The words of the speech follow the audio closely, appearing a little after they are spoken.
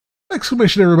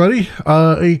Exclamation, everybody.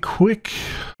 A quick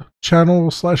channel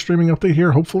slash streaming update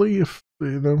here. Hopefully, if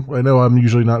you know, I know I'm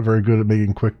usually not very good at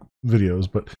making quick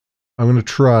videos, but I'm going to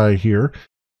try here.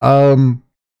 Um,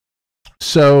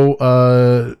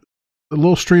 a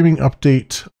little streaming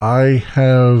update. I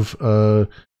have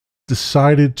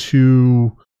decided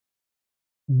to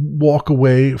walk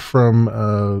away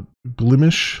from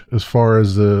Glimish as far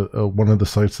as the one of the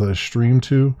sites that I stream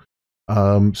to.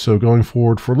 So going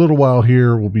forward for a little while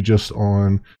here, we'll be just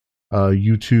on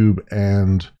YouTube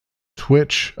and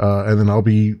Twitch, and then I'll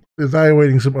be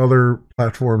evaluating some other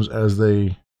platforms as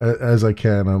I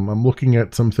can. I'm looking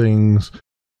at some things,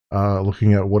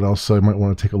 looking at what else I might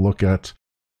want to take a look at.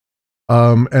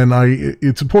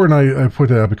 It's important I point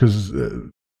that out because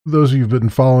those of you who've been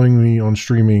following me on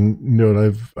streaming know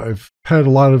that I've had a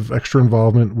lot of extra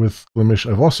involvement with Glimish.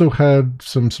 I've also had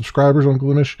some subscribers on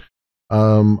Glimish.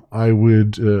 I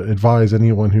would advise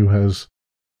anyone who has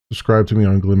subscribed to me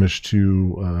on Glimish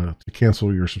to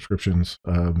cancel your subscriptions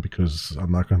because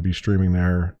I'm not going to be streaming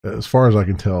there, as far as I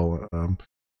can tell,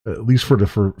 at least for the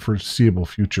foreseeable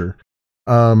future.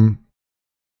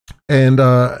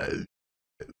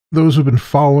 Those who've been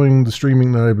following the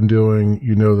streaming that I've been doing,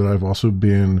 you know that I've also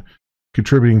been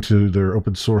contributing to their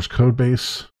open source code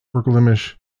base for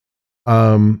Glimish.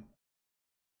 I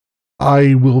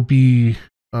will be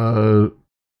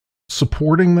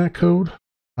supporting that code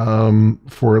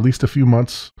for at least a few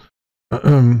months,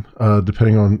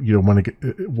 depending on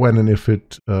when and if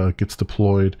it gets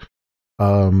deployed,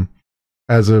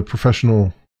 as a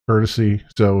professional courtesy.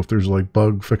 So if there's like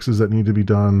bug fixes that need to be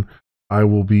done, I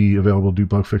will be available to do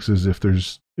bug fixes. If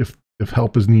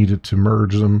help is needed to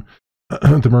merge them,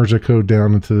 to merge that code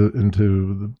down into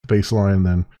the baseline,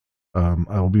 then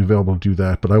I will be available to do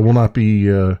that. But I will not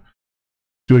be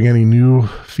doing any new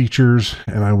features,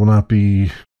 and I will not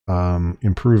be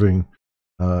improving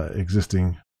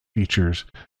existing features.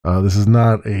 This is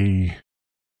not a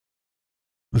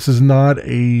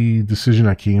decision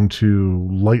I came to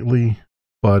lightly,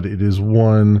 but it is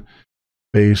one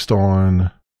based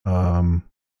on some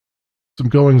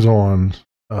goings on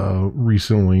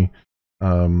recently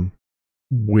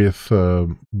with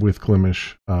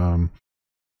Glimish.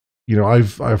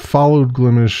 I've followed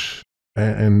Glimish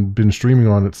and been streaming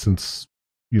on it since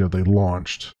they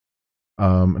launched,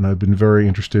 and I've been very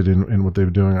interested in what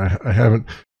they've been doing. I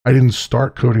didn't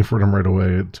start coding for them right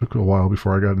away. It took a while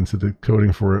before I got into the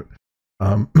coding for it,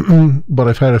 but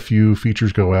I've had a few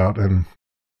features go out and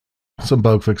some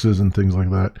bug fixes and things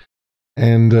like that.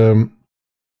 And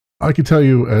I can tell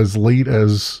you, as late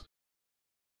as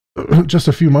just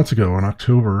a few months ago in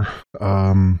October,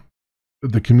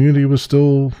 the community was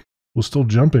still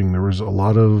jumping. There was a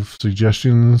lot of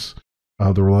suggestions.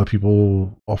 There were a lot of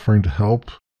people offering to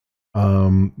help.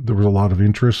 There was a lot of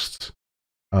interest.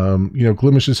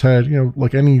 Glimish has had,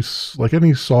 like any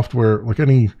software, like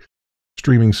any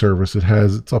streaming service, it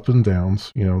has its ups and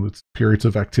downs. Its periods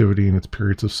of activity and its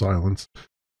periods of silence.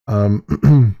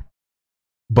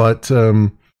 But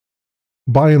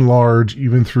by and large,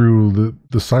 even through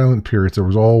the silent periods, there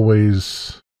was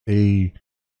always a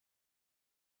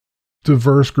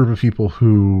diverse group of people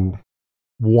who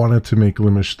wanted to make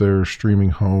Glimish their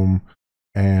streaming home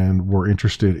and were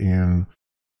interested in,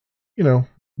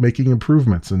 making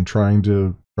improvements and trying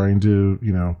to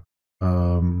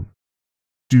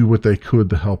do what they could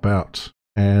to help out.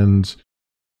 And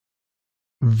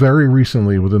very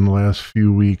recently, within the last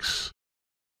few weeks,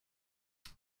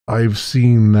 I've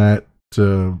seen that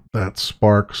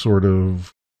spark sort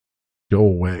of go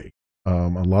away. A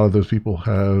lot of those people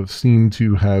seem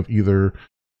to have either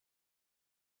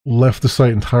left the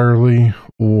site entirely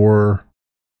or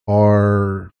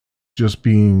are just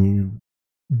being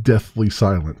deathly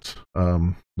silent,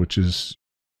 which is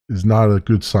not a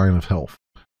good sign of health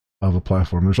of a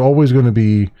platform. There's always going to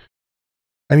be,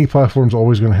 any platform's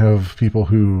always going to have people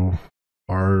who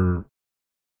are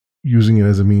using it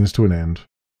as a means to an end.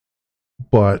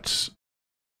 But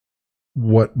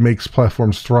what makes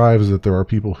platforms thrive is that there are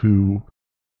people who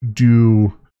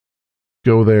do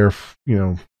go there,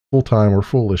 full time or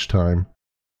foolish time,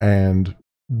 and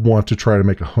want to try to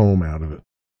make a home out of it.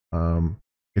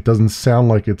 It doesn't sound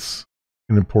like it's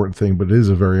an important thing, but it is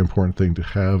a very important thing to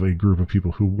have a group of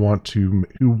people who want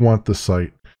the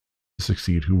site to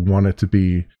succeed, who want it to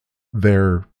be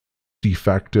their de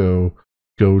facto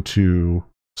go-to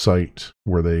site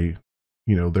where they,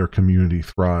 their community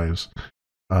thrives.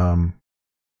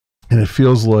 And it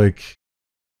feels like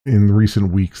in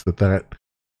recent weeks that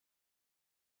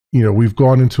we've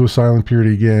gone into a silent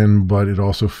period again, but it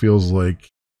also feels like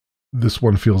this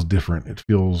one feels different. It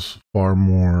feels far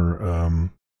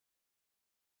more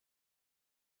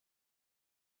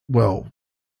well,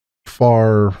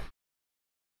 far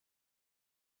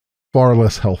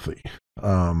less healthy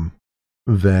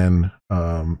than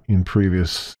in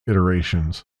previous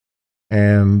iterations.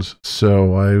 And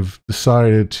so I've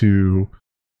decided to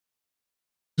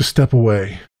step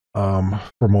away from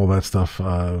all that stuff.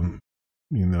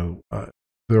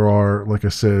 There are, like I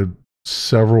said,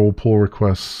 several pull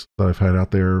requests that I've had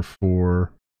out there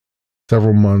for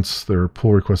several months. There are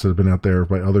pull requests that have been out there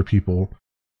by other people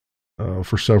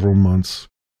for several months.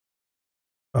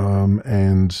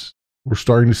 And we're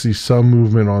starting to see some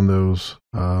movement on those.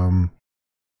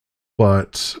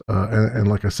 But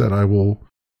like I said, I will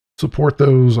support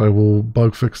those. I will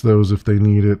bug fix those if they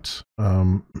need it.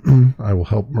 I will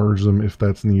help merge them if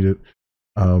that's needed.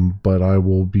 But I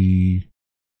will be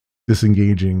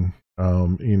disengaging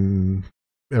in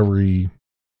every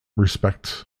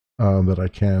respect that I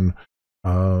can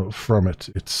from it.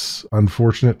 It's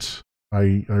unfortunate.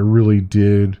 I really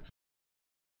did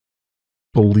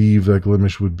believe that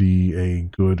Glimish would be a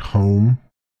good home.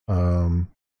 And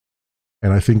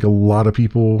I think a lot of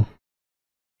people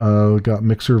got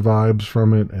Mixer vibes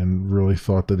from it and really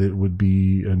thought that it would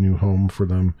be a new home for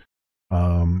them,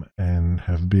 and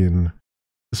have been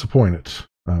disappointed,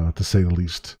 to say the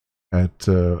least, at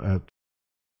the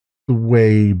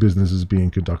way business is being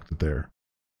conducted there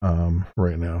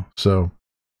right now. So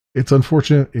it's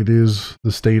unfortunate. It is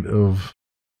the state of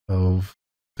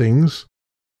things,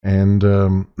 and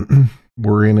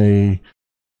we're in a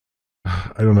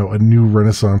new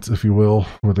renaissance, if you will,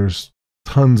 where there's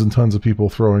tons and tons of people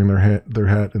throwing their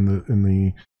hat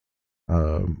in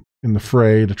the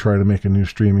fray to try to make a new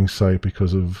streaming site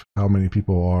because of how many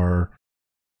people are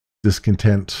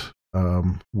discontent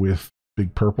with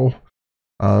Big Purple.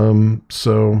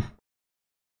 So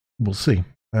we'll see.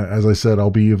 As I said,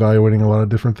 I'll be evaluating a lot of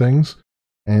different things,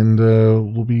 and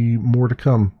will be more to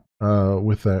come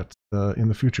with that in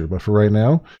the future. But for right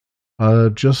now,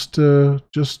 just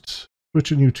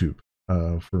Twitch and YouTube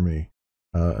for me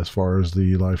as far as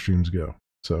the live streams go.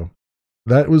 So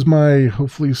that was my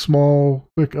hopefully small,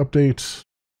 quick update,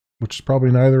 which is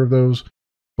probably neither of those.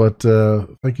 But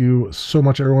thank you so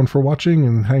much, everyone, for watching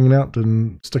and hanging out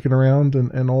and sticking around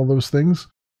and all those things.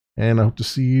 And I hope to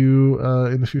see you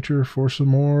in the future for some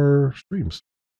more streams.